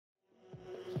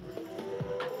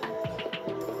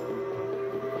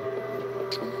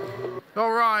All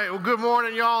right, well, good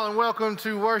morning, y'all, and welcome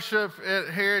to worship at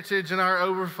Heritage and our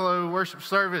Overflow worship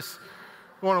service.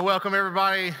 I want to welcome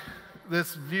everybody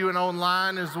that's viewing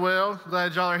online as well.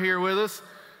 Glad y'all are here with us.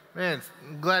 Man,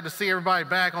 glad to see everybody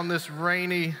back on this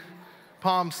rainy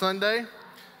Palm Sunday.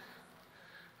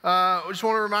 I just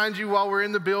want to remind you while we're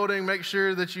in the building, make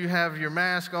sure that you have your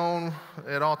mask on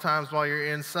at all times while you're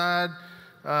inside.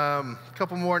 A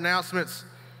couple more announcements.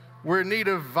 We're in need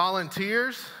of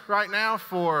volunteers right now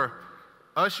for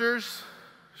ushers,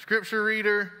 scripture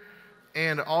reader,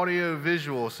 and audio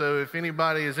visual. So if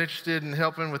anybody is interested in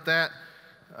helping with that,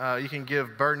 you can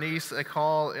give Bernice a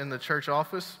call in the church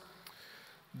office.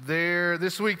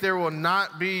 This week there will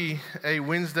not be a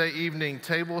Wednesday evening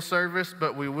table service,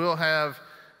 but we will have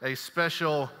a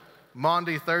special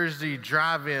Maundy Thursday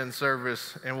drive-in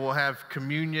service, and we'll have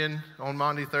communion on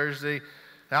Maundy Thursday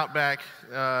out back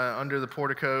under the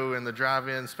portico and the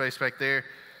drive-in space back there.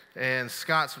 And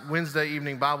Scott's Wednesday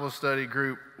evening Bible study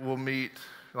group will meet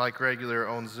like regular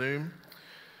on Zoom.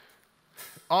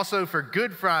 Also for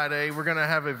Good Friday, we're going to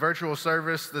have a virtual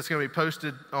service that's going to be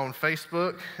posted on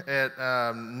Facebook at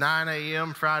 9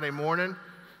 a.m. Friday morning.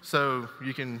 So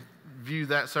you can view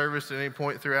that service at any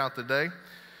point throughout the day.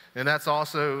 And that's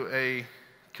also a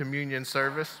communion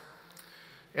service.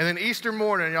 And then Easter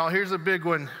morning, y'all, here's a big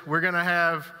one. We're going to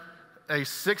have a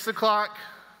 6 o'clock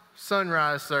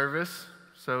sunrise service.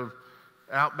 So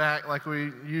out back like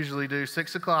we usually do,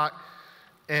 6 o'clock.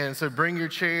 And so bring your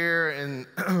chair and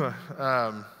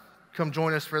come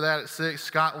join us for that at 6.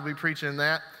 Scott will be preaching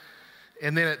that.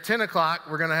 And then at 10 o'clock,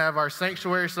 we're going to have our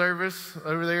sanctuary service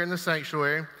over there in the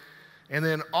sanctuary. And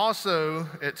then also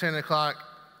at 10 o'clock,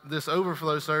 this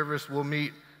overflow service will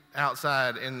meet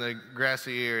outside in the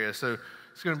grassy area. So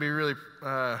it's going to be really,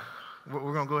 we're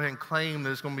going to go ahead and claim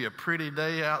that it's going to be a pretty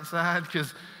day outside,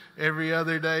 because every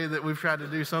other day that we've tried to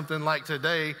do something like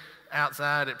today,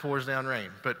 outside it pours down rain.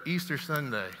 But Easter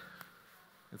Sunday,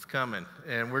 it's coming,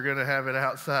 and we're going to have it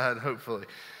outside, hopefully.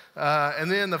 And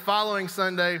then the following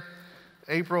Sunday,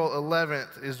 April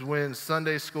 11th, is when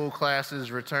Sunday school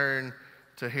classes return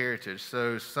to Heritage.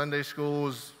 So Sunday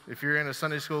schools, if you're in a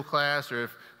Sunday school class, or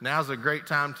if now's a great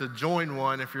time to join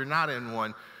one if you're not in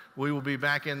one, we will be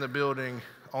back in the building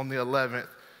on the 11th,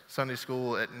 Sunday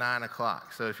school at 9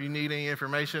 o'clock. So if you need any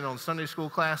information on Sunday school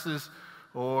classes,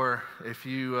 or if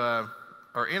you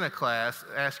are in a class,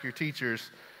 ask your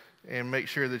teachers and make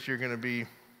sure that you're going to be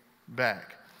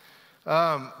back.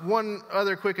 One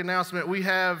other quick announcement. We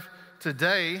have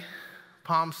today,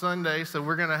 Palm Sunday, so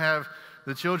we're going to have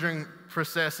the children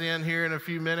process in here in a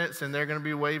few minutes, and they're going to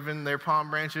be waving their palm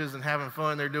branches and having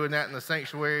fun. They're doing that in the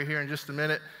sanctuary here in just a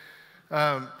minute.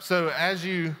 So as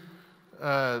you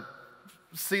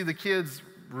see the kids,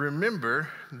 remember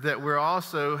that we're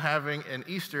also having an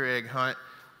Easter egg hunt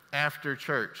after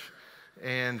church.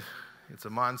 And it's a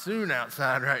monsoon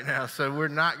outside right now, so we're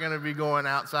not going to be going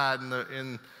outside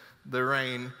in the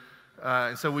rain.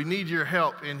 And so we need your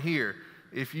help in here.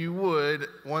 If you would,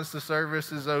 once the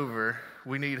service is over,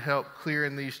 we need help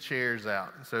clearing these chairs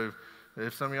out. So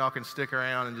if some of y'all can stick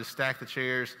around and just stack the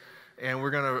chairs. And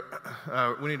we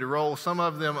need to roll some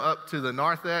of them up to the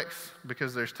narthex,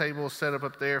 because there's tables set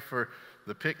up there for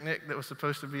the picnic that was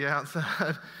supposed to be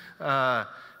outside.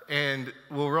 And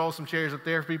we'll roll some chairs up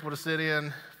there for people to sit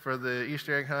in for the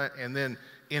Easter egg hunt. And then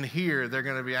in here, they're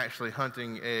going to be actually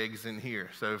hunting eggs in here.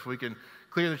 So if we can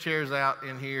clear the chairs out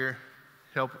in here,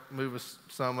 help move us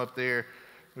some up there,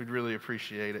 we'd really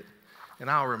appreciate it.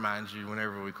 And I'll remind you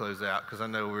whenever we close out, because I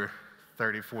know we're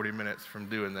 30, 40 minutes from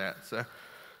doing that. So.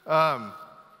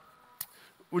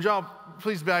 Would y'all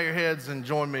please bow your heads and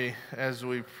join me as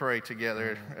we pray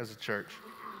together as a church.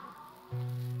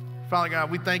 Father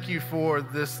God, we thank you for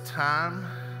this time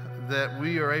that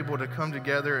we are able to come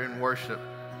together and worship.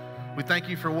 We thank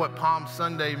you for what Palm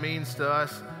Sunday means to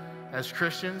us as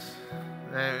Christians,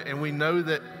 and we know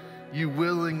that you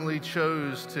willingly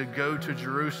chose to go to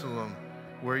Jerusalem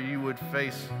where you would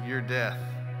face your death.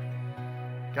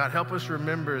 God, help us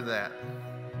remember that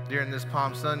during this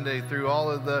Palm Sunday, through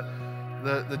all of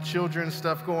the children's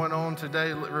stuff going on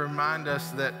today. Remind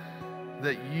us that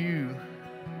you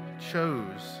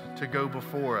chose to go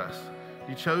before us.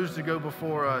 You chose to go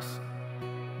before us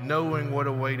knowing what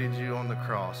awaited you on the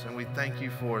cross, and we thank you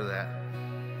for that.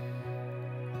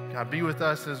 God, be with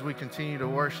us as we continue to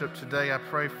worship today. I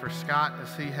pray for Scott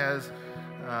as he has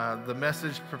the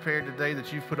message prepared today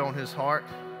that you've put on his heart.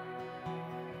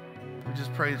 We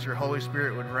just pray that your Holy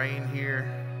Spirit would reign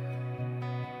here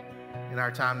in our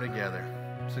time together.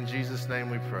 It's in Jesus' name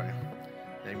we pray.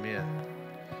 Amen.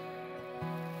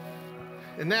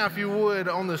 And now, if you would,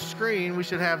 on the screen, we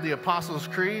should have the Apostles'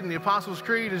 Creed. And the Apostles'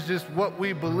 Creed is just what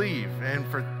we believe. And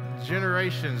for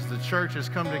generations, the church has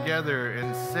come together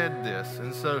and said this.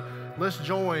 And so let's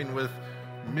join with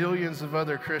millions of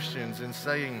other Christians in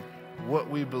saying what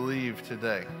we believe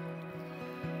today.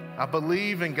 I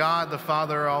believe in God the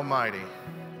Father Almighty,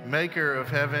 maker of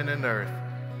heaven and earth,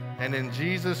 and in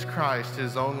Jesus Christ,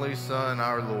 his only Son,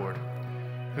 our Lord,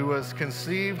 who was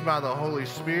conceived by the Holy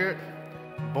Spirit,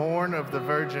 born of the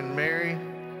Virgin Mary,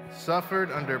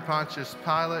 suffered under Pontius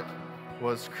Pilate,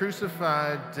 was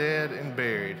crucified, dead, and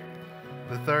buried.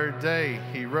 The third day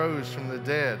he rose from the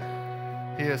dead.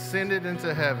 He ascended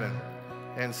into heaven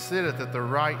and sitteth at the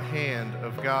right hand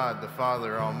of God the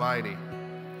Father Almighty.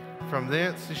 From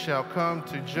thence he shall come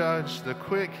to judge the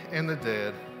quick and the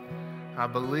dead. I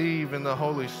believe in the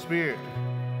Holy Spirit,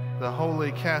 the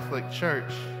holy Catholic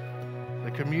Church,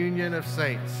 the communion of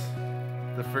saints,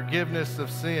 the forgiveness of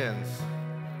sins,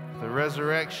 the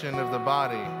resurrection of the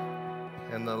body,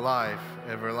 and the life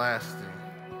everlasting.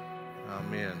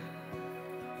 Amen.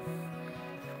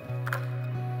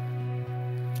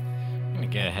 I'm going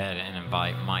to go ahead and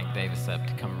invite Mike Davis up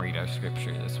to come read our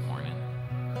scripture this morning.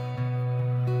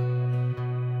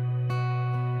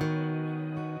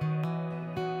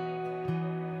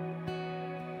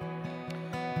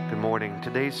 Good morning.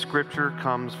 Today's scripture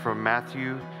comes from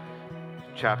Matthew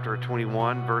chapter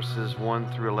 21, verses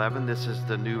 1 through 11. This is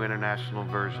the New International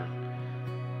Version.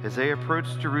 As they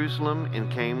approached Jerusalem and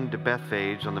came to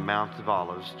Bethphage on the Mount of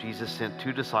Olives, Jesus sent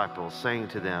 2 disciples, saying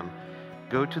to them,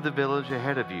 "Go to the village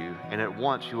ahead of you, and at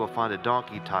once you will find a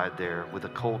donkey tied there with a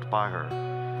colt by her.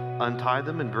 Untie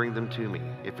them and bring them to me.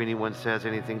 If anyone says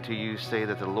anything to you, say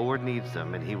that the Lord needs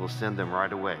them, and he will send them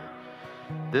right away."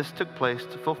 This took place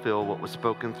to fulfill what was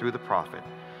spoken through the prophet.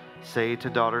 "Say to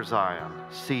daughter Zion,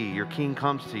 see, your king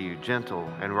comes to you, gentle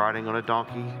and riding on a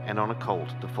donkey and on a colt,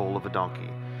 the foal of a donkey."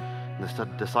 And the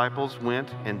disciples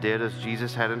went and did as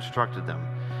Jesus had instructed them.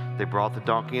 They brought the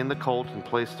donkey and the colt and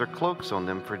placed their cloaks on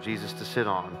them for Jesus to sit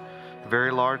on. A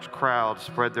very large crowd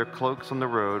spread their cloaks on the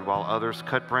road, while others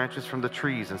cut branches from the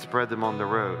trees and spread them on the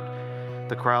road.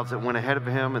 The crowds that went ahead of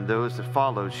him and those that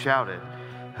followed shouted,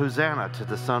 "Hosanna to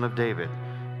the Son of David!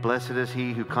 Blessed is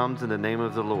he who comes in the name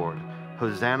of the Lord!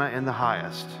 Hosanna in the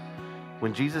highest!"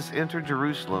 When Jesus entered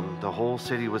Jerusalem, the whole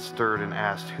city was stirred and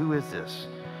asked, "Who is this?"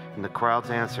 And the crowds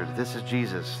answered, "This is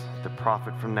Jesus, the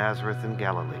prophet from Nazareth in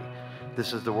Galilee."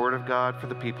 This is the word of God for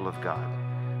the people of God.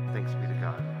 Thanks be to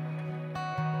God.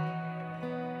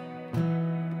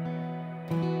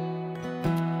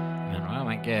 And why don't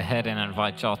we go ahead and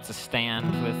invite y'all to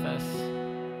stand with us.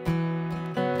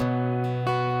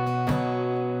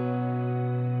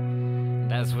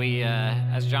 And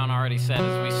as John already said,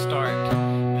 as we start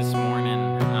this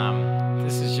morning,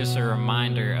 this is just a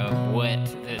reminder of what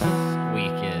this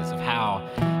week is,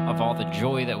 of all the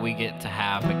joy that we get to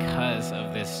have because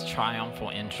of this triumphal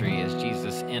entry as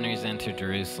Jesus enters into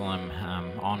Jerusalem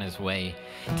on his way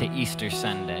to Easter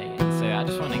Sunday. And so I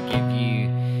just want to give you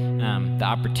the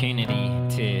opportunity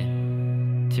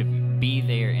to be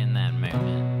there in that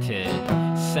moment, to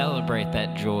celebrate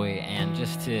that joy, and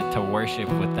just to worship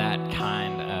with that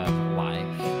kind of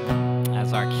life.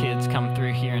 As our kids come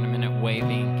through here in a minute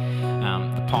waving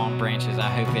the palm branches, I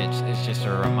hope it's just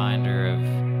a reminder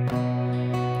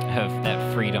of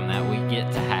that freedom that we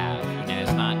get to have. You know,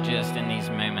 it's not just in these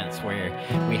moments where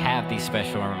we have these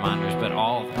special reminders, but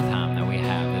all the time that we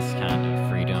have this kind of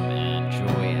freedom and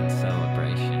joy and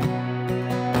celebration.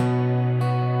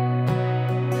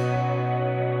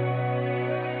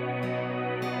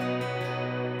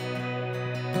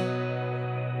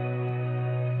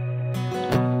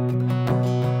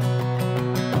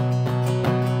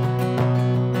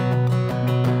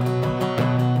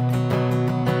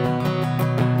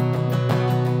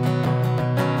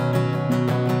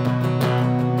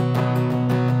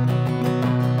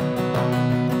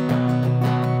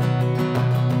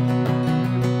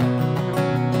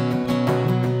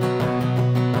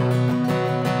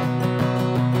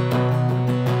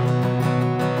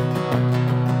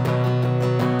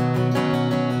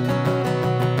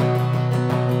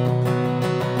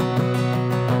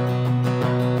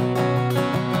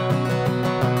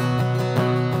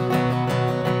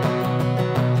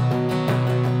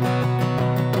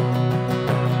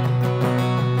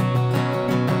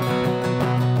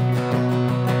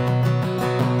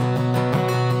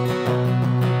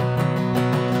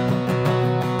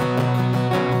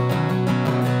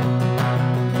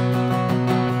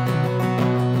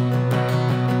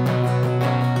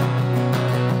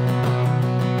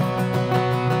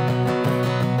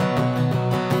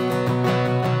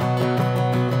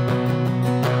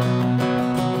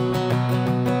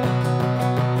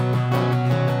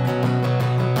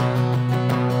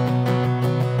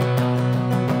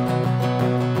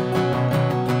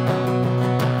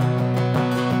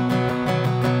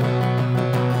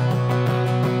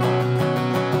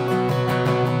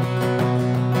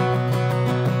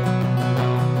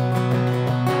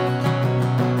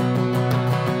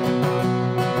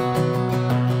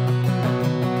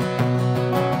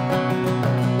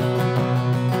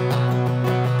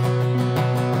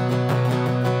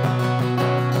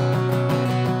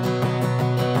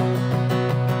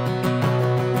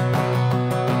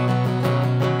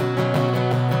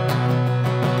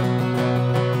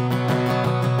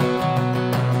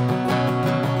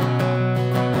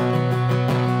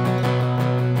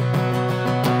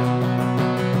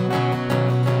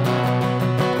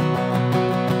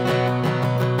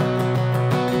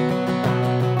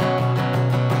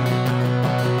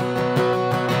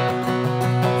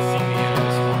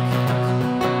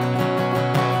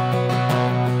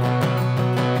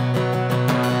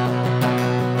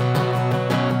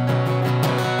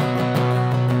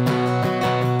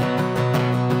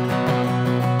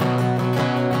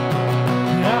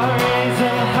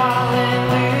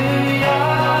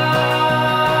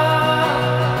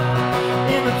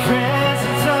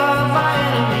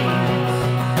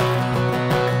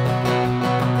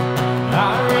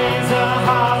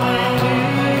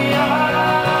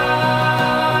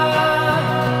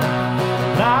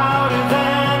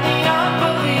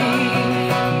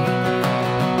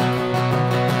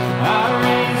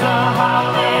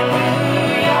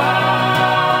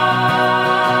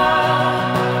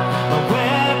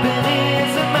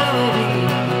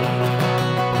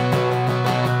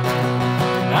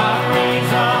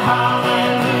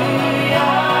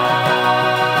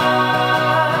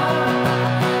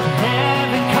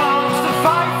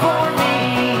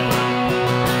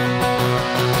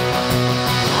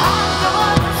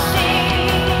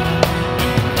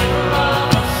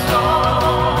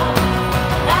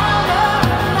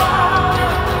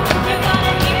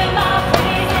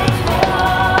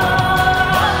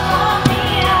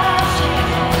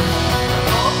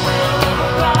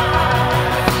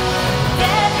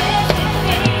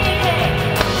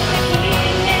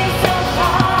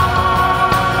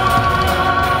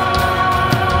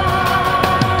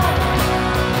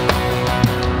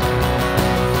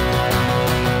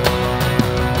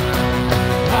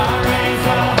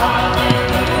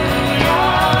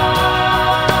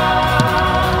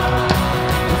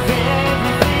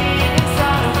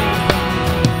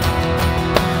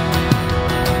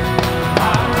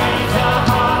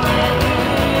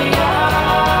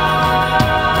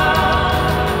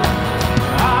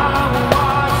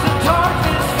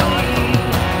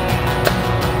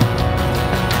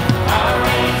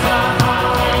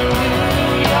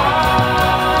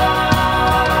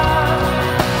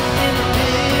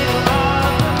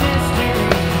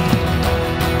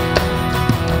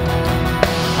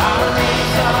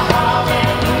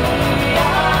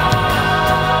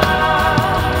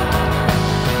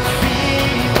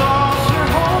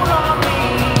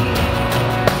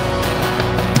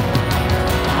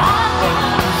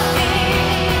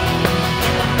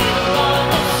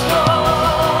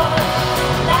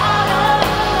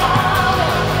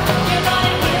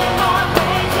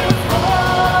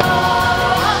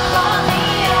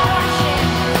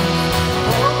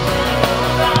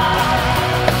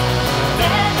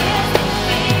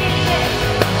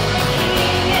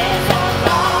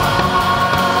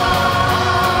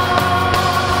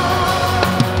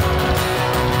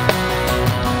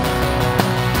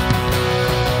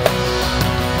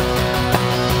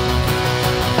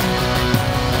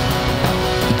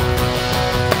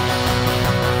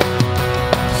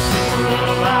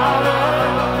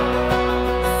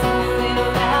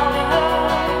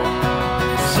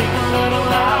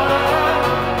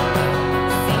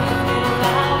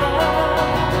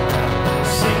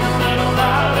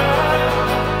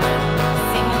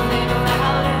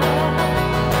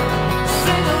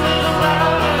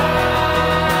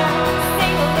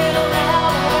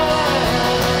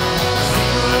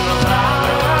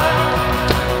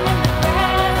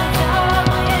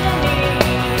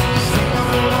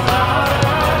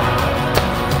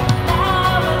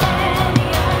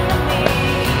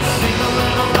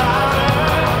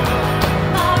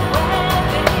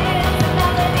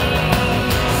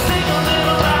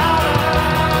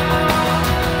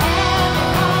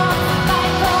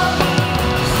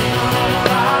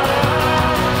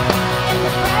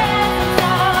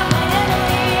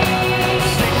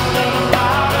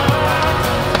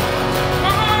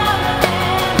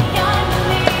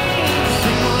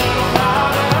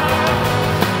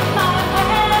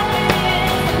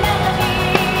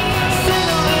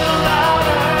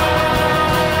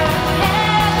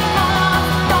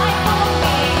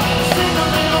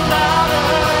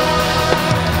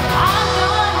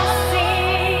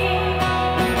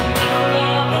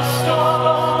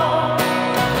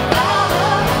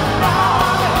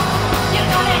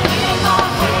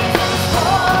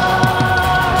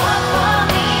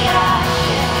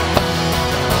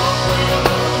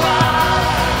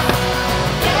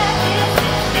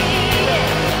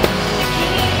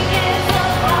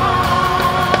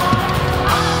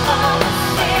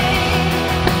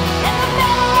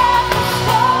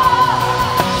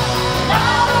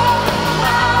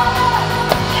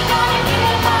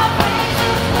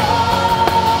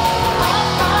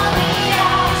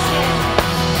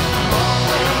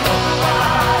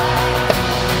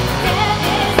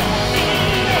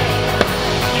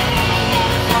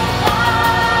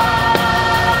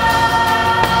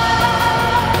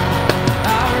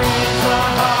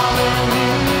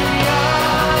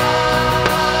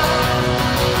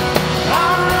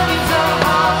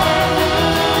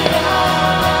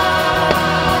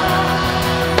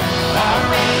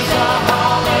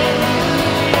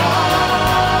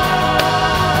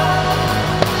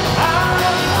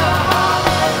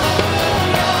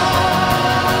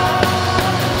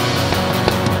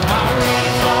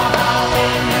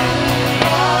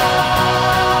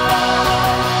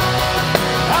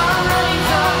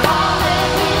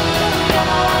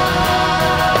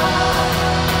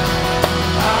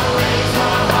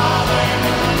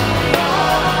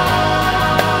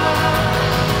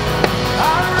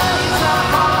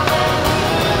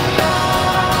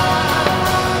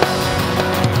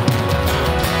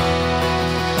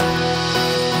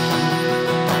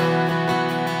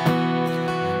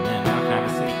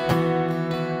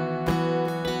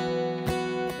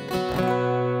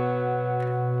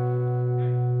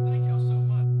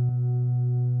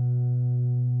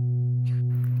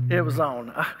 It was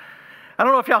on. I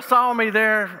don't know if y'all saw me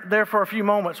there for a few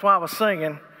moments while I was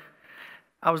singing.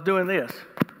 I was doing this,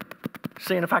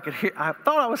 seeing if I could hear. I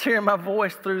thought I was hearing my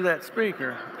voice through that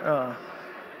speaker.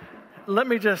 Let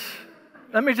me just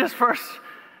first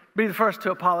be the first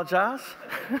to apologize.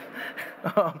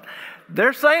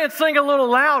 They're saying sing a little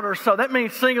louder, so that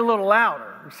means sing a little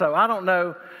louder. So I don't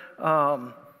know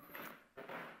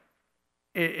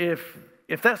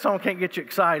if that song can't get you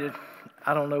excited,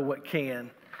 I don't know what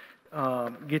can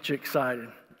get you excited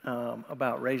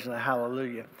about raising a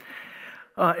hallelujah.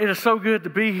 It is so good to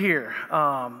be here.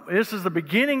 This is the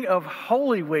beginning of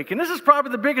Holy Week, and this is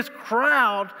probably the biggest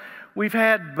crowd we've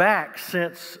had back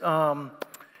since the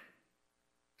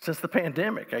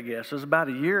pandemic, I guess. It was about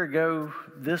a year ago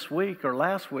this week or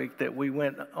last week that we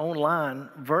went online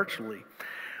virtually.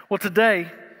 Well,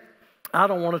 today, I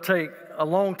don't want to take a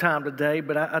long time today,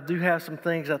 but I do have some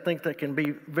things I think that can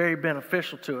be very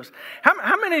beneficial to us.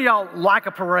 How many of y'all like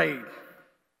a parade?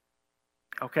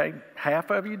 Okay,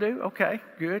 half of you do? Okay,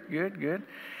 good.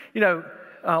 You know,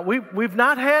 we've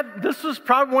not had, this was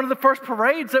probably one of the first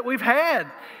parades that we've had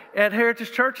at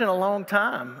Heritage Church in a long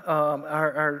time.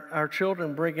 Our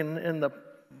children bringing in the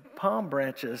palm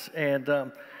branches,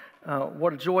 and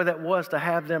what a joy that was to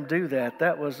have them do that.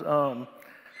 That was a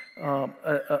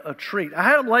treat. I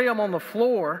had them lay them on the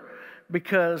floor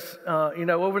because,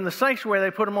 over in the sanctuary,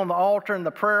 they put them on the altar and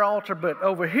the prayer altar, but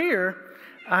over here,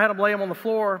 I had them lay them on the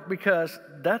floor because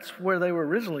that's where they were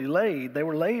originally laid. They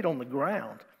were laid on the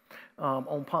ground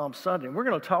on Palm Sunday. And we're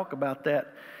going to talk about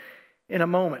that in a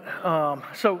moment.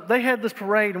 So they had this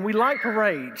parade, and we like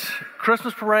parades.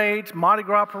 Christmas parades, Mardi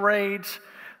Gras parades,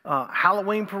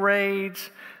 Halloween parades.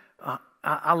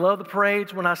 I love the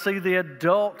parades when I see the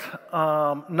adult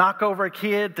knock over a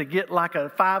kid to get like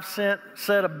a 5-cent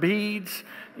set of beads,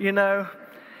 you know.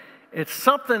 It's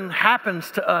something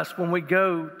happens to us when we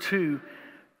go to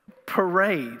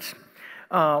parades.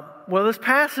 Well, this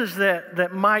passage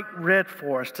that Mike read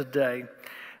for us today,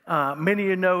 many of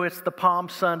you know it's the Palm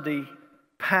Sunday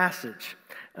passage.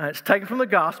 It's taken from the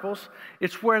Gospels.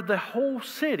 It's where the whole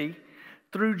city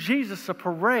threw Jesus a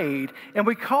parade, and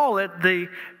we call it the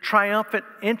triumphant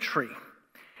entry.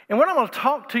 And what I'm going to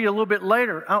talk to you a little bit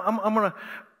later, I'm going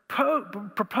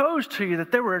to propose to you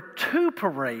that there were 2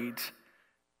 parades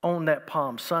on that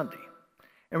Palm Sunday.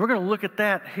 And we're going to look at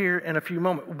that here in a few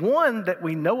moments. One that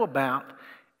we know about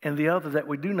and the other that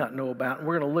we do not know about. And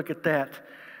we're going to look at that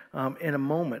in a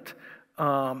moment.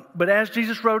 But as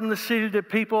Jesus rode in the city, the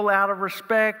people, out of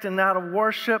respect and out of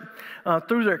worship,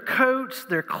 threw their coats,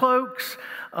 their cloaks,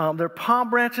 their palm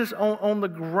branches on the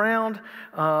ground,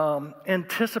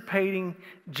 anticipating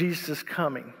Jesus'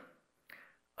 coming.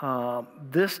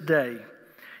 This day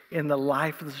in the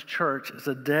life of the church is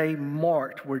a day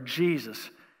marked where Jesus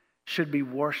should be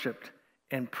worshiped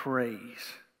and praised.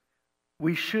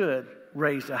 We should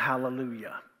raise a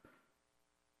hallelujah.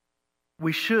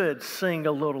 We should sing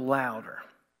a little louder.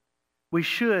 We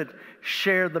should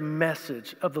share the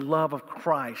message of the love of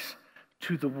Christ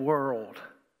to the world.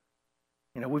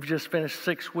 You know, we've just finished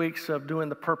 6 weeks of doing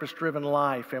the purpose-driven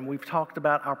life, and we've talked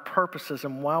about our purposes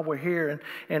and why we're here.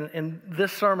 And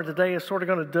this sermon today is sort of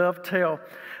going to dovetail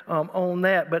on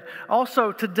that. But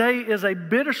also, today is a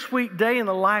bittersweet day in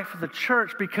the life of the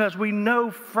church because we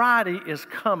know Friday is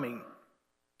coming.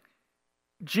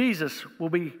 Jesus will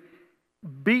be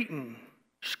beaten,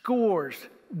 scourged,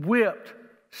 whipped,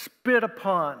 spit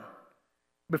upon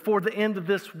before the end of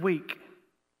this week.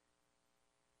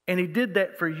 And he did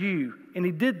that for you, and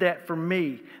he did that for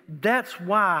me. That's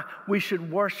why we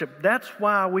should worship. That's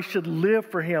why we should live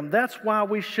for him. That's why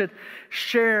we should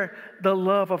share the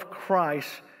love of Christ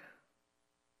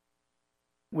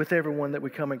with everyone that we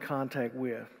come in contact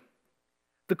with.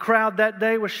 The crowd that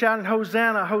day was shouting,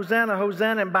 Hosanna, Hosanna,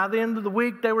 Hosanna. And by the end of the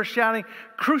week, they were shouting,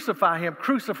 crucify him,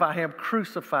 crucify him,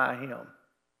 crucify him.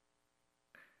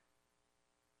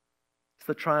 It's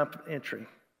the triumphant entry.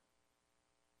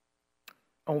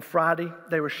 On Friday,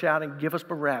 they were shouting, give us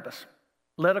Barabbas.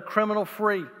 Let a criminal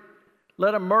free.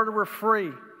 Let a murderer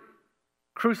free.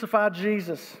 Crucify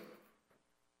Jesus.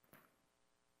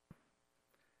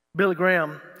 Billy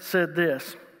Graham said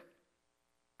this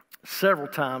several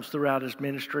times throughout his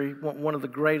ministry, one of the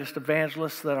greatest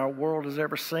evangelists that our world has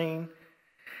ever seen.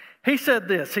 He said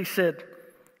this, he said,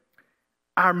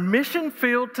 our mission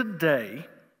field today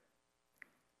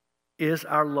is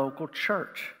our local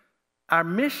church. Our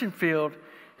mission field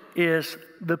is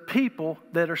the people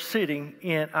that are sitting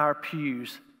in our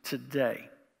pews today.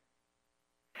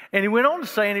 And he went on to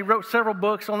say, and he wrote several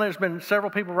books on it. There's been several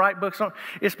people write books on it.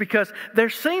 It's because there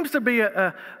seems to be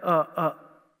a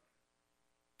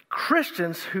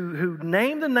Christians who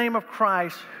name the name of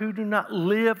Christ who do not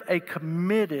live a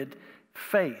committed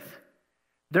faith.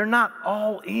 They're not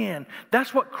all in.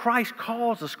 That's what Christ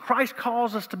calls us. Christ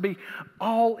calls us to be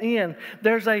all in.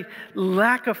 There's a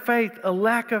lack of faith, a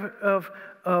lack of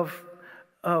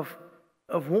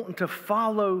wanting to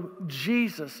follow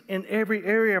Jesus in every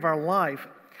area of our life.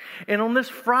 And on this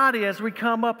Friday, as we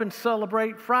come up and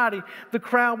celebrate Friday, the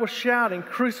crowd was shouting,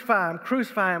 "Crucify him,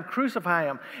 crucify him, crucify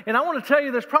him." And I want to tell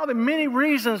you, there's probably many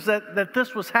reasons that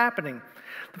this was happening.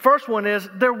 The first one is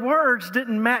their words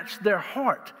didn't match their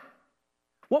heart.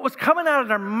 What was coming out of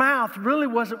their mouth really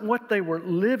wasn't what they were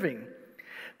living.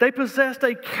 They possessed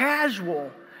a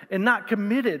casual and not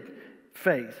committed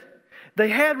faith. They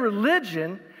had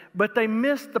religion, but they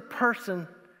missed the person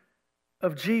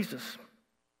of Jesus.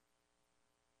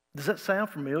 Does that sound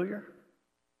familiar?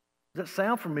 Does that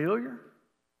sound familiar?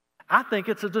 I think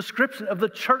it's a description of the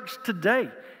church today.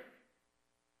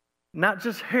 Not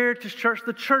just Heritage Church,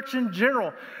 the church in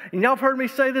general. And y'all have heard me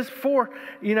say this before.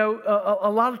 You know,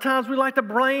 a lot of times we like to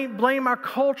blame our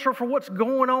culture for what's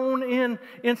going on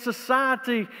in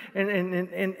society.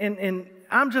 And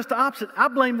I'm just the opposite. I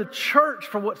blame the church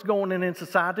for what's going on in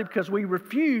society because we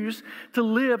refuse to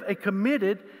live a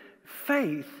committed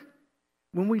faith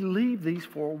when we leave these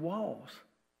four walls.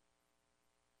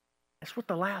 That's what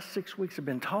the last 6 weeks have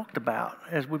been talked about,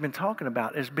 as we've been talking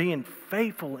about, as being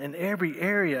faithful in every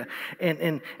area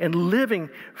and living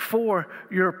for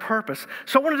your purpose.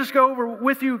 So I want to just go over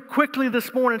with you quickly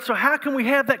this morning. So how can we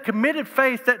have that committed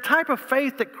faith, that type of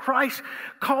faith that Christ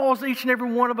calls each and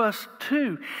every one of us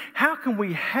to? How can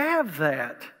we have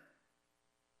that?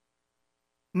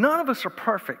 None of us are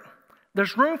perfect.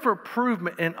 There's room for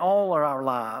improvement in all of our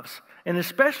lives, and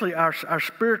especially our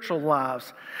spiritual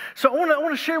lives. So I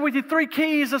want to share with you 3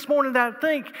 keys this morning that I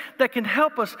think that can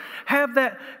help us have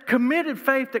that committed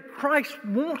faith that Christ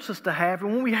wants us to have.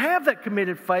 And when we have that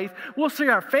committed faith, we'll see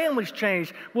our families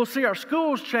change. We'll see our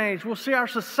schools change. We'll see our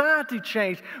society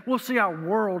change. We'll see our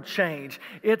world change.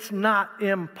 It's not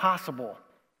impossible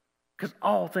because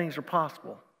all things are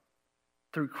possible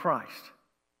through Christ.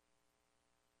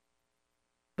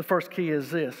 The first key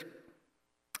is this.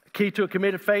 The key to a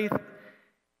committed faith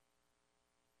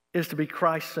is to be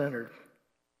Christ-centered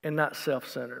and not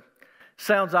self-centered.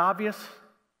 Sounds obvious.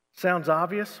 Sounds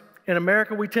obvious. In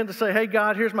America, we tend to say, hey,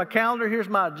 God, here's my calendar. Here's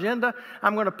my agenda.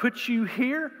 I'm going to put you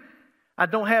here. I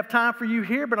don't have time for you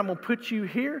here, but I'm going to put you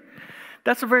here.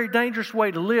 That's a very dangerous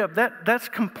way to live. That's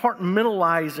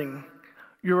compartmentalizing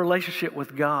your relationship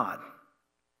with God.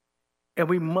 And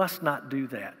we must not do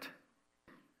that.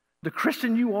 The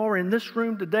Christian you are in this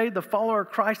room today, the follower of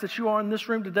Christ that you are in this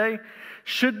room today,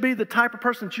 should be the type of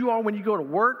person that you are when you go to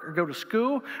work or go to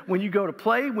school, when you go to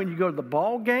play, when you go to the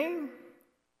ball game.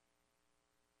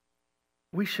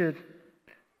 We should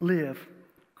live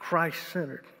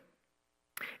Christ-centered.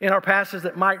 In our passage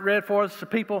that Mike read for us, the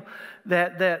people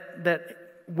that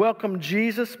welcomed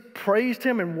Jesus, praised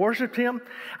him, and worshiped him,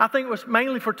 I think it was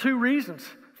mainly for 2 reasons.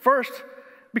 First,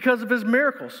 because of his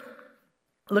miracles.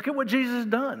 Look at what Jesus has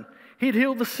done. He'd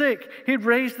healed the sick. He'd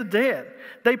raised the dead.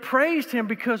 They praised him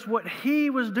because what he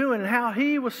was doing and how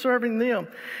he was serving them.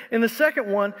 And the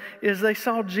second one is they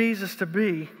saw Jesus to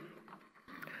be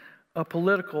a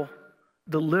political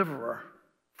deliverer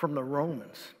from the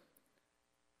Romans.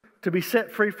 To be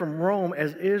set free from Rome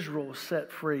as Israel was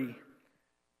set free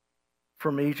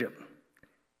from Egypt.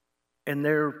 And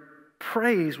their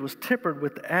praise was tempered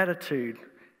with the attitude,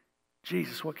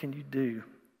 Jesus, what can you do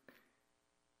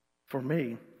for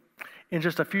me? In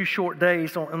just a few short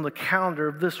days on the calendar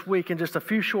of this week, in just a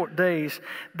few short days,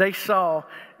 they saw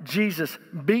Jesus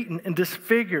beaten and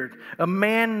disfigured, a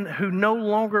man who no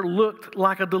longer looked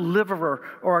like a deliverer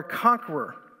or a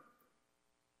conqueror.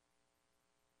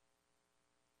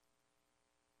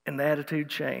 And the attitude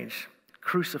changed.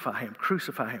 Crucify him,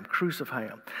 crucify him, crucify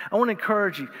him. I want to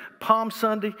encourage you, Palm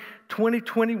Sunday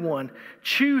 2021,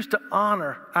 choose to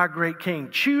honor our great King.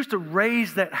 Choose to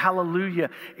raise that hallelujah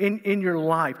in your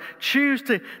life. Choose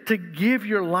to give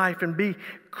your life and be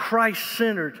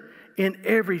Christ-centered in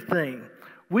everything.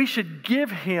 We should give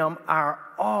him our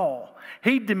all.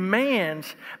 He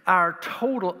demands our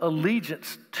total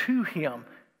allegiance to him.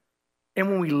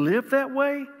 And when we live that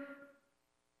way,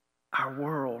 our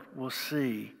world will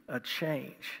see a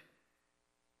change.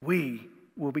 We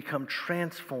will become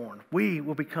transformed. We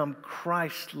will become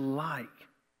Christ-like.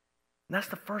 And that's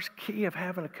the first key of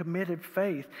having a committed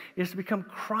faith, is to become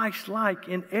Christ-like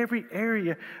in every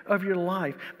area of your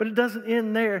life. But it doesn't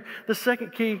end there. The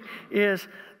second key is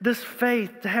this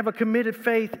faith, to have a committed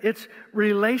faith, it's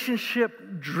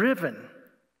relationship-driven.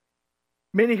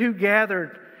 Many who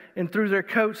gathered and threw their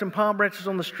coats and palm branches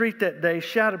on the street that day,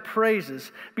 shouted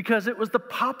praises because it was the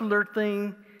popular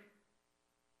thing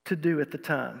to do at the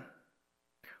time.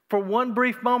 For one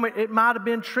brief moment, it might have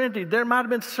been trendy. There might have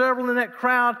been several in that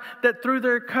crowd that threw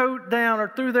their coat down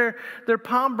or threw their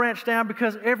palm branch down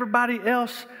because everybody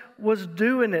else was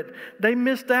doing it. They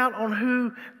missed out on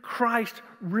who Christ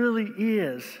really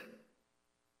is.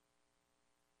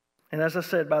 And as I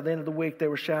said, by the end of the week, they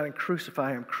were shouting,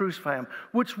 "Crucify him,"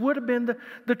 which would have been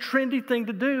the trendy thing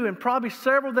to do, and probably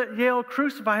several that yelled,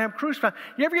 "Crucify him, crucify him."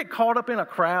 You ever get caught up in a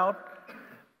crowd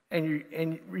and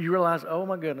you realize, oh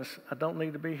my goodness, I don't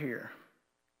need to be here?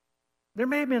 There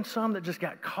may have been some that just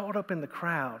got caught up in the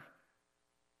crowd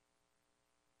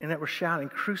and that were shouting,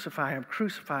 "Crucify him,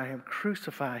 crucify him,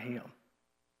 crucify him."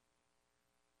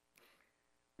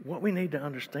 What we need to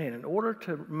understand, in order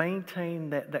to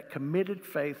maintain that committed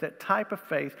faith, that type of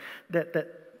faith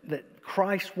that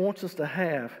Christ wants us to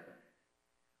have,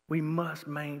 we must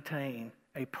maintain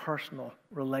a personal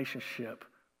relationship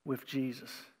with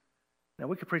Jesus. Now,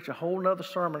 we could preach a whole other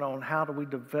sermon on how do we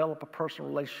develop a personal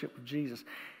relationship with Jesus.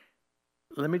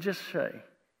 Let me just say,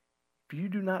 if you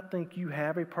do not think you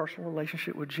have a personal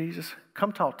relationship with Jesus,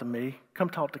 come talk to me. Come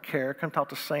talk to Kara. Come talk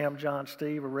to Sam, John,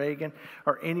 Steve, or Reagan,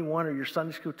 or anyone, or your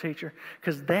Sunday school teacher.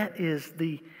 Because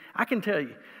I can tell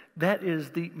you, that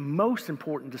is the most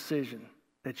important decision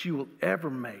that you will ever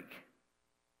make.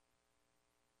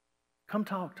 Come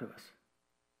talk to us.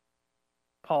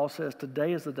 Paul says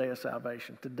today is the day of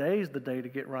salvation. Today is the day to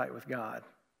get right with God.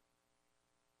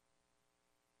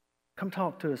 Come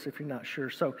talk to us if you're not sure.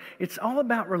 So it's all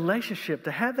about relationship.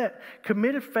 To have that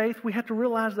committed faith, we have to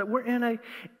realize that we're in an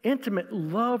intimate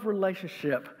love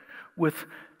relationship with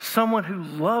someone who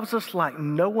loves us like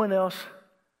no one else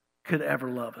could ever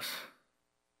love us.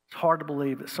 It's hard to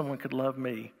believe that someone could love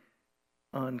me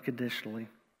unconditionally.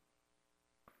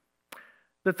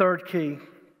 The third key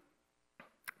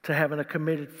to having a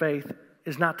committed faith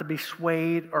is not to be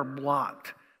swayed or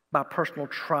blocked by personal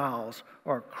trials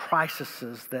or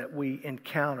crises that we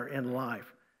encounter in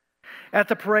life. At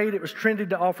the parade, it was trendy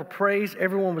to offer praise.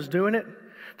 Everyone was doing it.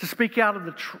 To speak out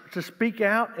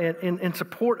in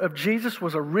support of Jesus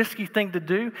was a risky thing to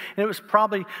do, and it was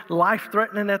probably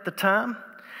life-threatening at the time.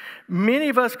 Many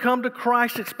of us come to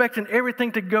Christ expecting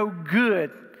everything to go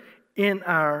good in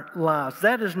our lives.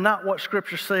 That is not what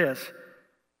Scripture says.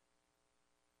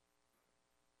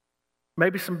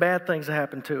 Maybe some bad things have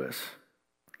happened to us.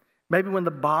 Maybe when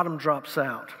the bottom drops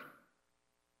out.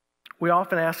 We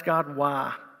often ask God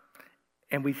why.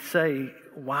 And we say,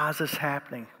 why is this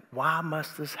happening? Why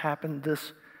must this happen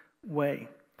this way?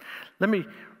 Let me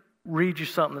read you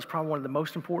something that's probably one of the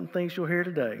most important things you'll hear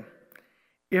today.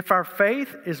 If our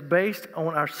faith is based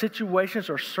on our situations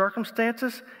or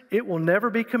circumstances, it will never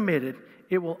be committed.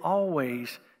 It will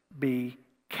always be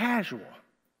casual.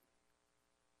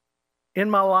 In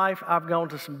my life, I've gone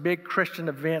to some big Christian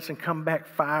events and come back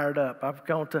fired up. I've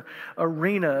gone to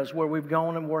arenas where we've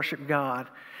gone and worshiped God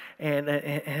and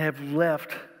have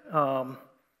left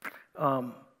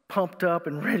pumped up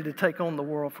and ready to take on the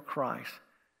world for Christ.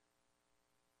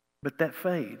 But that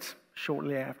fades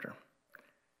shortly after.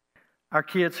 Our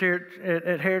kids here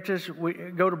at Heritage, we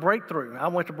go to Breakthrough. I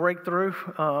went to Breakthrough.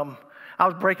 I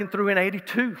was breaking through in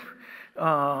 82.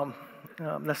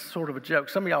 That's sort of a joke.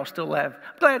 Some of y'all still laugh.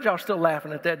 I'm glad y'all still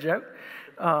laughing at that joke.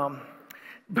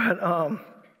 But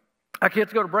our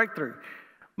kids go to Breakthrough.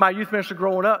 My youth minister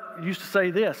growing up used to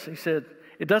say this. He said,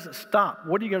 it doesn't stop.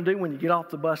 What are you going to do when you get off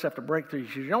the bus after Breakthrough?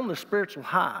 He said, you're on the spiritual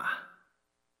high.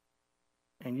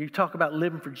 And you talk about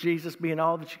living for Jesus, being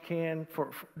all that you can, for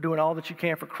doing all that you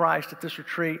can for Christ at this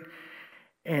retreat.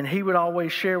 And he would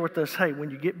always share with us, hey,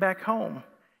 when you get back home,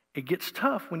 it gets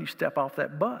tough when you step off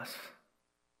that bus.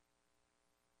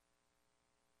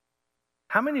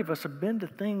 How many of us have been to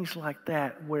things like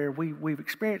that where we've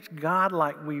experienced God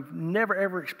like we've never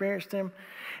ever experienced Him,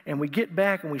 and we get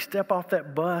back and we step off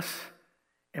that bus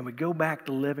and we go back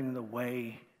to living the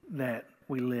way that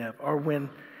we live? Or when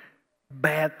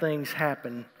bad things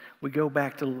happen, we go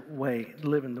back to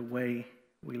living the way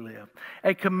we live.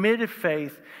 A committed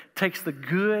faith takes the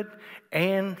good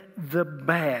and the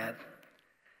bad,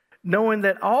 knowing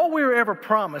that all we were ever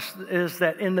promised is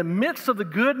that in the midst of the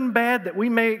good and bad that we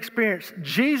may experience,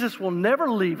 Jesus will never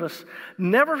leave us,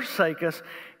 never forsake us.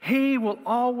 He will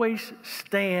always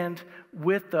stand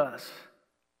with us.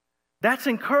 That's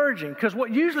encouraging, because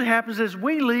what usually happens is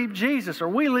we leave Jesus or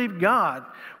we leave God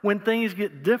when things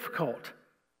get difficult.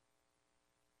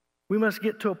 We must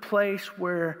get to a place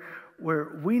where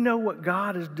we know what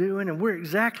God is doing and we're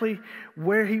exactly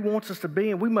where He wants us to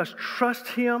be, and we must trust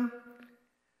Him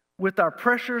with our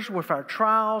pressures, with our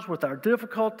trials, with our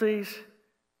difficulties.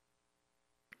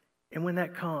 And when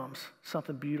that comes,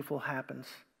 something beautiful happens.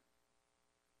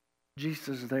 Jesus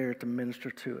is there to minister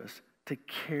to us, to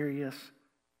carry us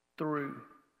through.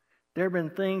 There have been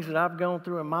things that I've gone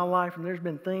through in my life, and there's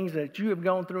been things that you have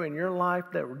gone through in your life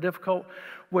that were difficult,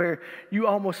 where you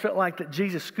almost felt like that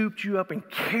Jesus scooped you up and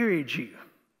carried you.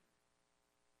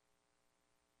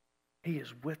 He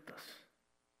is with us.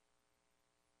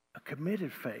 A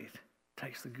committed faith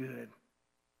takes the good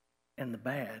and the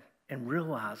bad and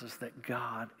realizes that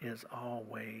God is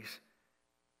always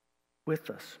with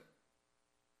us.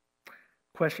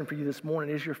 Question for you this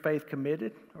morning, is your faith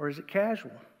committed or is it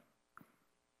casual?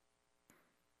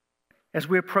 As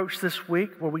we approach this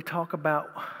week where we talk about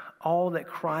all that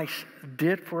Christ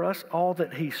did for us, all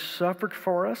that he suffered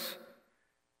for us,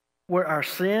 where our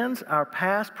sins, our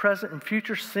past, present, and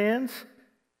future sins,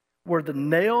 were the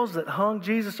nails that hung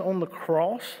Jesus on the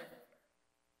cross,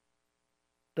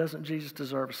 doesn't Jesus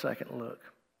deserve a second look?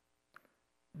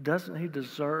 Doesn't he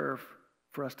deserve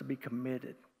for us to be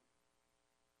committed?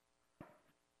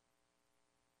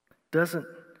 Doesn't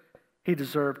he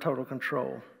deserve total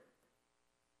control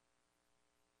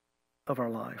of our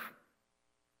life?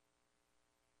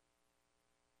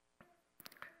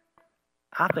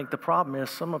 I think the problem is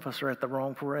some of us are at the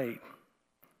wrong parade.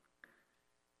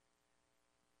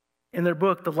 In their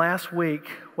book, The Last Week,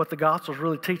 What the Gospels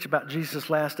Really Teach About Jesus'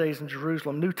 Last Days in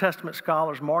Jerusalem, New Testament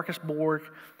scholars Marcus Borg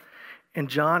and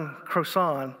John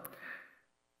Crossan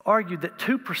argued that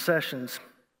two processions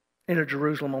entered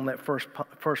Jerusalem on that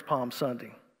first Palm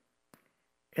Sunday,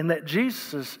 and that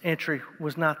Jesus' entry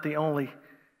was not the only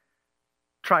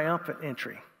triumphant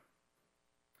entry.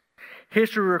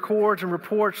 History records and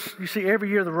reports, you see every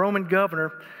year the Roman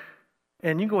governor,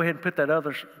 and you can go ahead and put that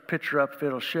other picture up if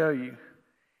it'll show you.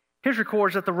 History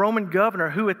records that the Roman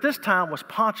governor, who at this time was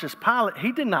Pontius Pilate,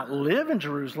 he did not live in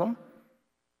Jerusalem.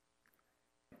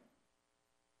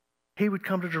 He would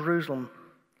come to Jerusalem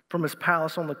from his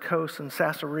palace on the coast in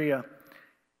Caesarea,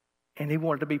 and he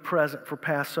wanted to be present for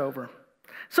Passover.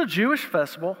 It's a Jewish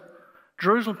festival.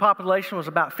 Jerusalem population was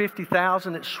about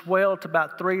 50,000. It swelled to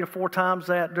about 3 to 4 times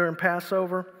that during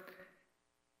Passover.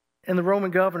 And the Roman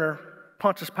governor,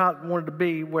 Pontius Pilate, wanted to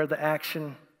be where the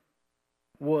action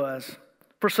was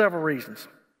for several reasons.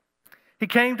 He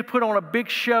came to put on a big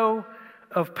show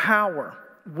of power,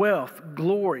 wealth,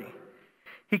 glory.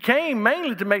 He came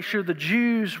mainly to make sure the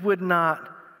Jews would not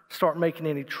start making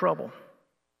any trouble.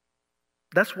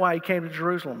 That's why he came to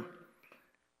Jerusalem,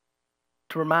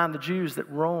 to remind the Jews that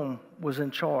Rome was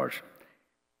in charge.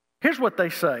 Here's what they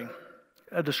say,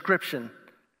 a description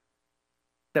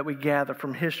that we gather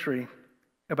from history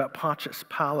about Pontius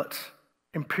Pilate's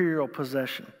imperial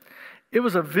possession. It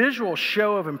was a visual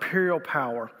show of imperial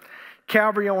power.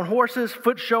 Cavalry on horses,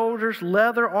 foot soldiers,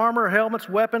 leather, armor, helmets,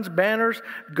 weapons, banners,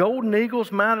 golden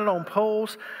eagles mounted on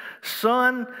poles,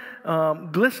 sun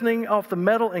glistening off the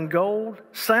metal and gold,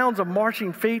 sounds of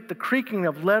marching feet, the creaking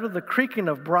of leather, the creaking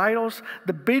of bridles,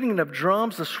 the beating of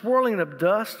drums, the swirling of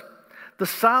dust, the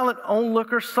silent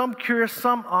onlookers, some curious,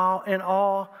 some in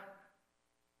awe,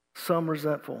 some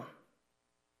resentful.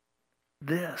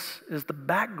 This is the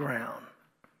background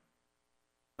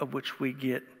of which we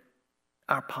get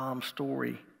our Palm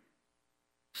Story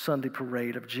Sunday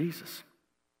parade of Jesus.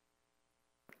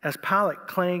 As Pilate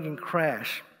clanged and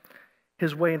crashed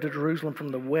his way into Jerusalem from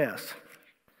the west,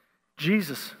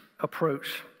 Jesus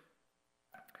approached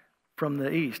from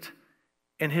the east,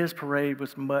 and his parade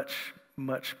was much,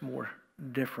 much more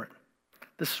different.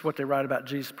 This is what they write about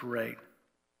Jesus' parade.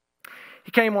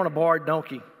 He came on a barred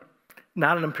donkey,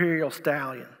 not an imperial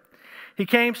stallion. He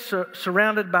came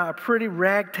surrounded by a pretty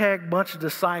ragtag bunch of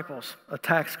disciples, a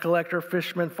tax collector,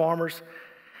 fishermen, farmers.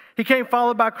 He came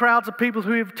followed by crowds of people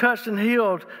who he had touched and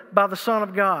healed by the Son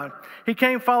of God. He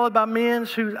came followed by men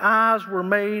whose eyes were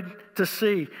made to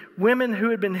see, women who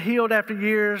had been healed after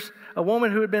years, a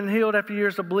woman who had been healed after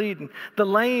years of bleeding, the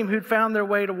lame who'd found their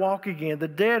way to walk again, the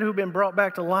dead who'd been brought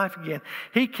back to life again.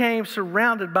 He came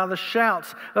surrounded by the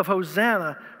shouts of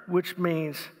Hosanna, which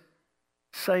means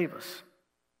save us.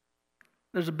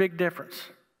 There's a big difference.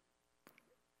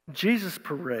 Jesus'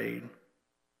 parade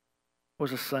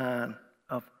was a sign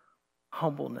of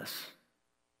humbleness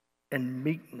and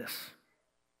meekness.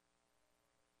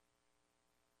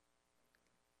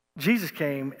 Jesus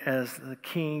came as the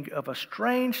king of a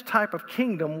strange type of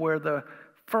kingdom where the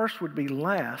first would be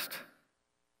last,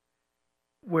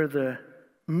 where the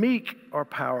meek are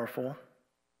powerful,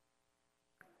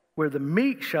 where the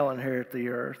meek shall inherit the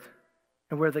earth,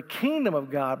 and where the kingdom of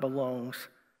God belongs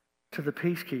to the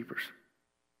peacekeepers.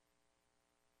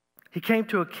 He came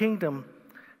to a kingdom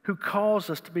who calls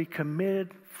us to be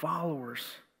committed followers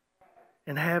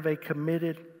and have a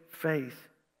committed faith.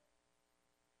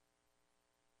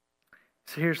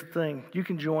 So here's the thing. You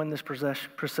can join this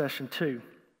procession too.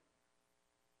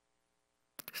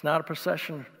 It's not a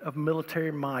procession of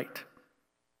military might.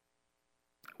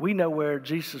 We know where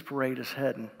Jesus' parade is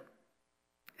heading.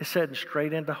 It's heading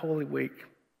straight into Holy Week,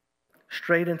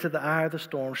 straight into the eye of the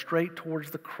storm, straight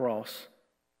towards the cross.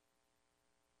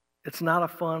 It's not a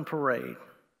fun parade,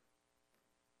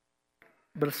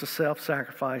 but it's a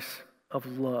self-sacrifice of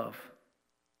love.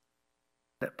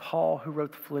 That Paul, who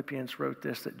wrote the Philippians, wrote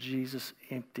this, that Jesus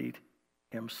emptied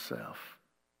himself.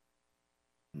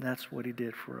 And that's what he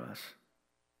did for us.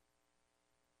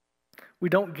 We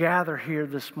don't gather here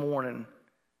this morning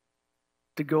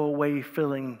to go away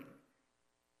feeling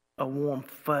a warm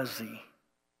fuzzy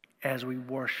as we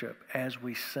worship, as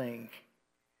we sing.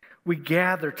 We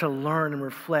gather to learn and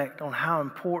reflect on how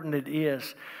important it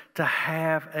is to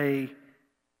have a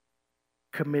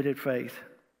committed faith.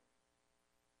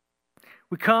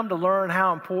 We come to learn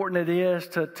how important it is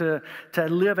to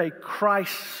live a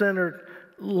Christ-centered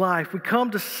life. We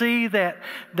come to see that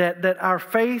our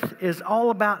faith is all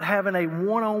about having a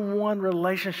one-on-one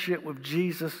relationship with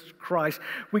Jesus Christ.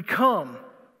 We come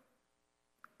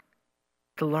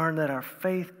to learn that our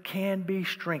faith can be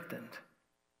strengthened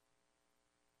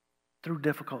through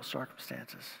difficult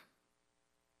circumstances,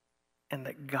 and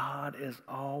that God is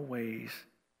always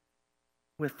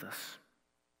with us.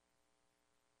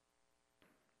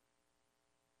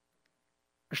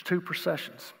 There's two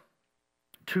processions,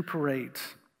 two parades,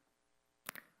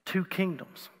 two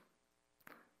kingdoms.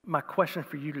 My question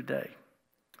for you today,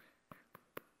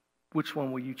 which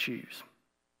one will you choose?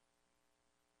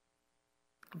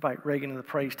 Invite Reagan and the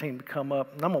praise team to come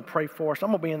up, and I'm going to pray for us.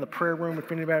 I'm going to be in the prayer room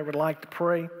if anybody would like to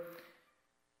pray.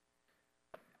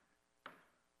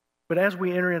 But as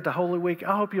we enter into Holy Week,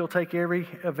 I hope you'll take every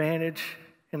advantage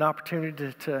and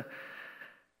opportunity to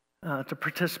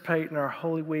participate in our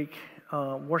Holy Week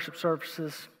worship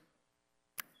services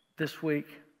this week.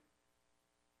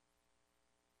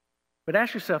 But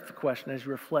ask yourself the question as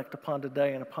you reflect upon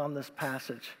today and upon this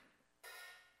passage.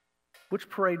 Which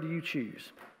parade do you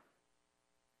choose?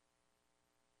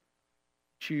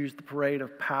 Choose the parade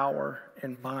of power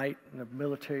and might and of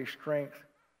military strength?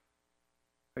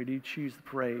 Or do you choose the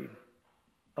parade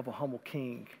of a humble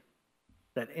king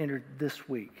that entered this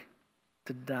week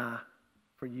to die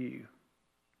for you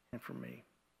and for me?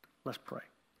 Let's pray.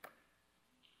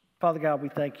 Father God, we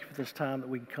thank you for this time that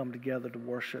we can come together to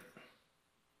worship.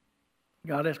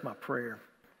 God, that's my prayer,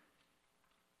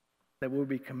 that we'll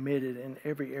be committed in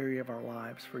every area of our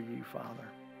lives for you, Father.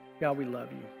 God, we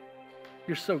love you.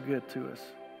 You're so good to us.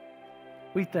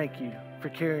 We thank you for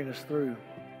carrying us through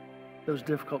those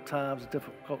difficult times,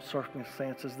 difficult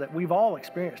circumstances that we've all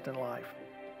experienced in life.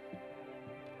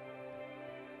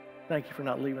 Thank you for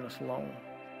not leaving us alone.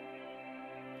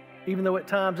 Even though at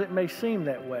times it may seem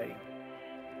that way,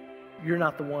 you're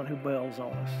not the one who bails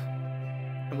on us.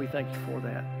 And we thank you for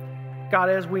that. God,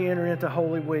 as we enter into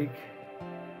Holy Week,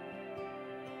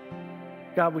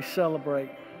 God, we celebrate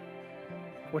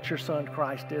what your Son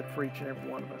Christ did for each and every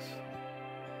one of us.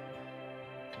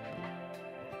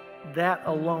 That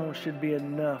alone should be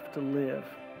enough to live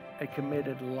a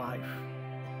committed life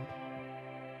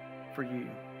for you.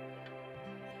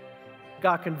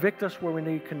 God, convict us where we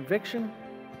need conviction.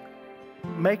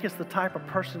 Make us the type of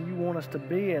person you want us to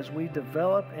be as we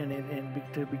develop and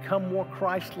to become more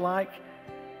Christ-like.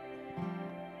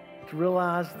 To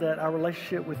realize that our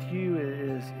relationship with you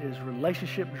is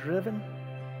relationship-driven.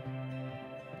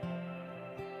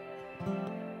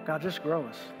 God, just grow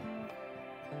us.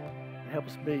 And help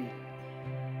us be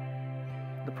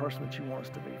the person that you want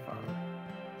us to be, Father.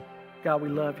 God, we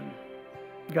love you.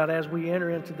 God, as we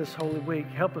enter into this Holy Week,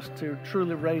 help us to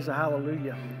truly raise a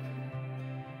hallelujah.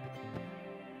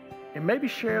 And maybe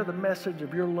share the message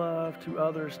of your love to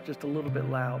others just a little bit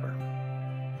louder.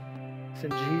 It's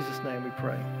in Jesus' name we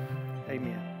pray.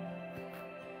 Amen.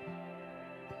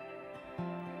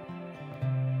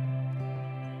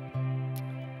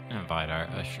 I invite our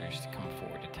ushers to come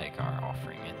forward to take our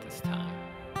offering at this time.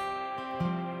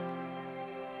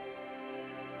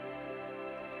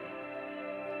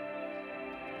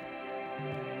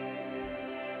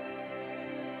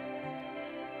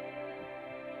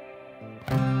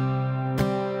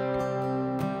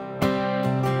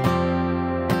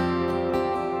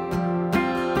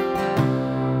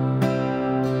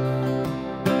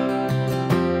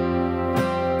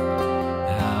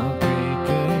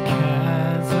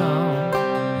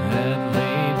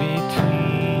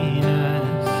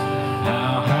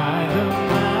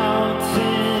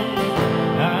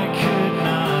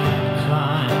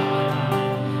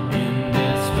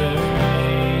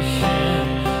 Desperation,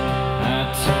 I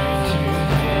turn to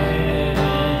Him.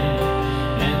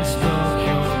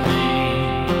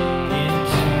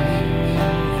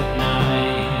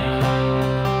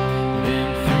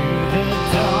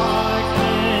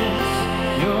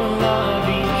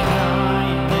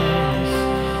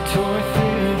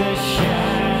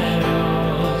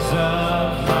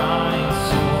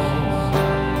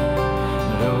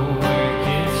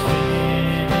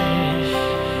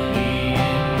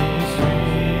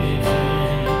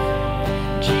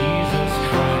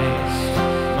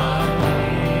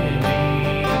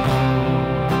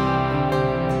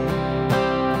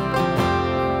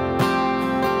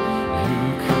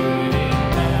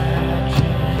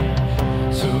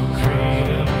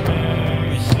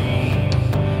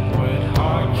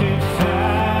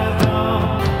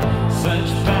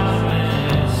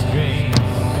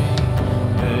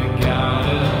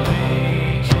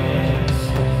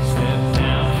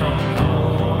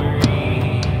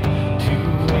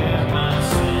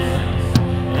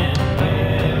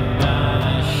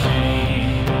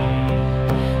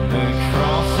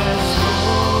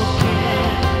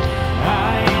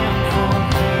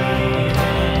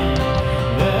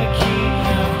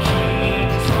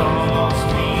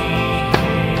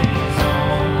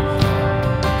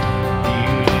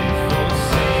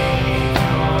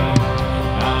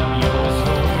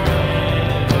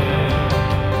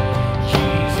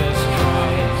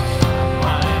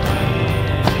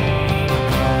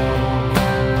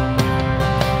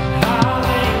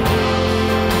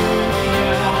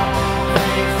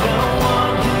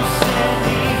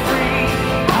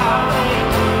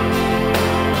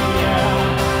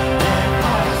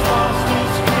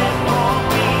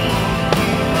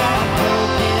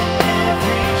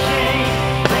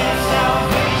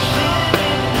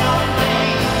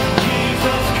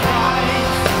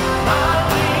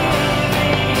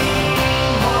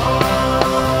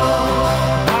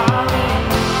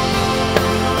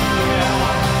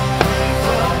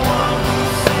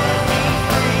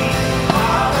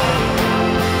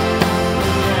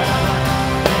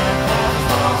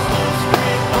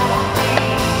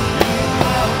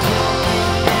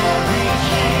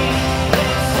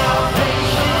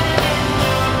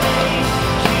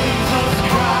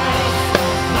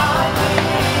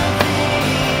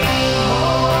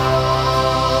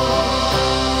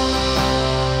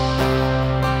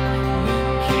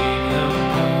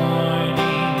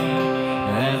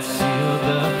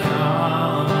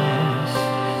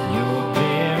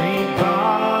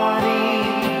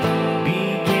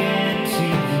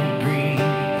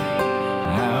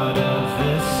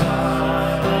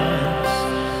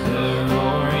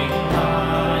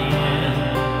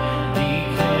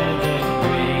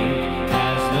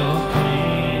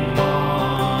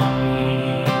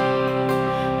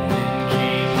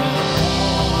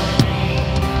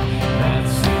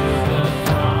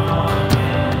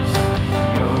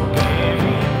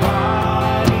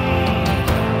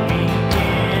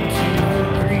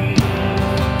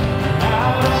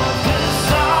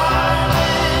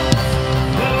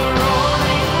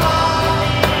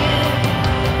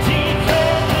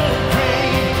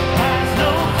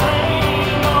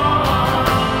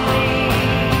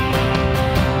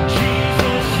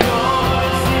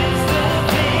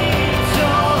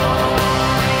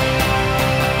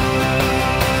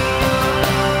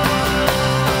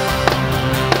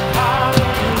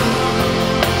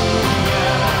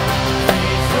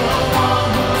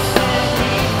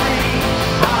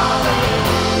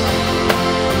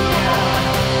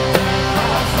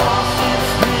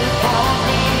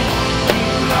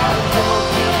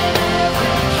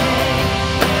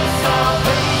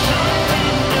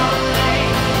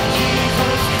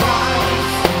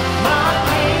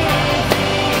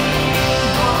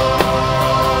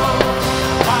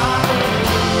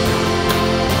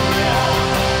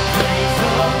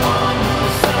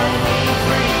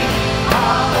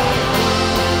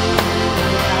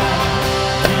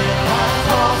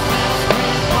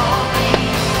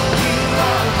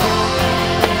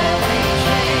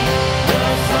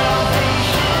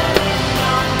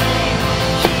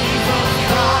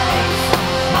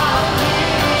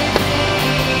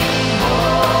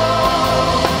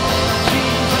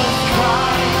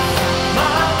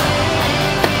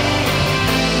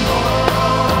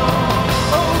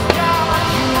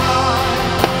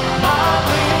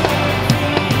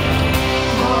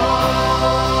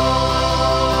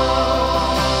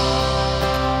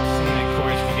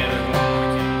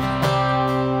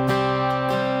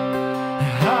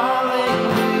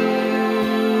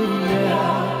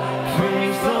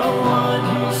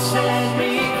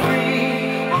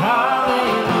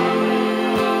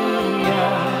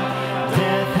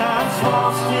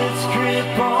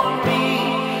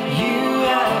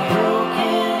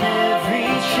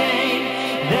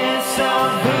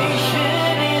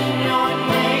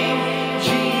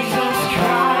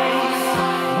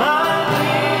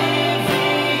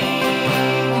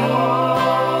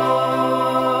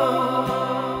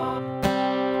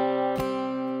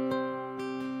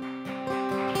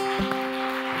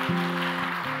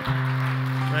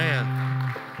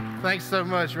 thanks so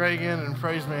much, Reagan and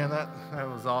Praise Man. That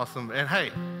was awesome. And hey,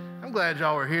 I'm glad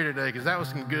y'all were here today because that was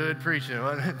some good preaching,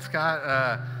 wasn't it, Scott?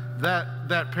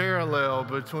 That parallel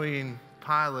between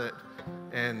Pilate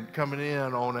and coming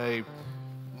in on a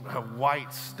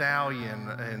white stallion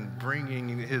and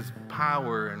bringing his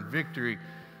power and victory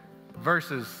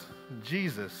versus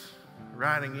Jesus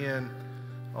riding in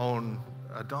on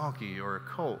a donkey or a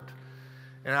colt.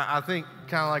 And I think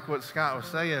kind of like what Scott was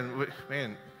saying,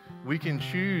 man, we can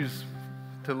choose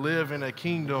to live in a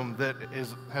kingdom that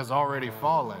has already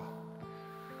fallen,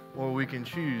 or we can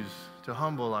choose to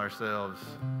humble ourselves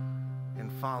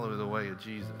and follow the way of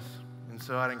Jesus. And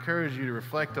so I'd encourage you to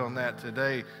reflect on that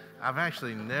today. I've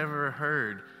actually never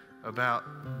heard about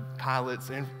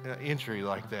Pilate's entry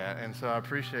like that. And so I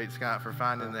appreciate Scott for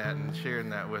finding that and sharing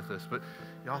that with us. But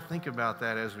y'all think about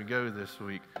that as we go this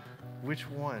week. Which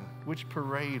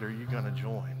parade are you going to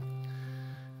join?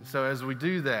 And so as we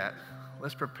do that,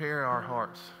 let's prepare our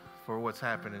hearts for what's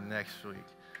happening next week.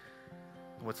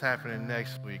 What's happening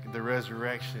next week, the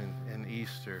resurrection and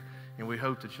Easter. And we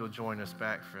hope that you'll join us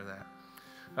back for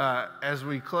that. As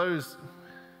we close,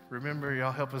 remember,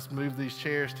 y'all help us move these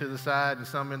chairs to the side and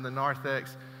some in the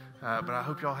narthex. But I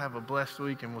hope y'all have a blessed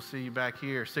week, and we'll see you back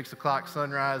here, 6 o'clock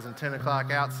sunrise and 10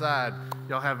 o'clock outside.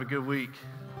 Y'all have a good week.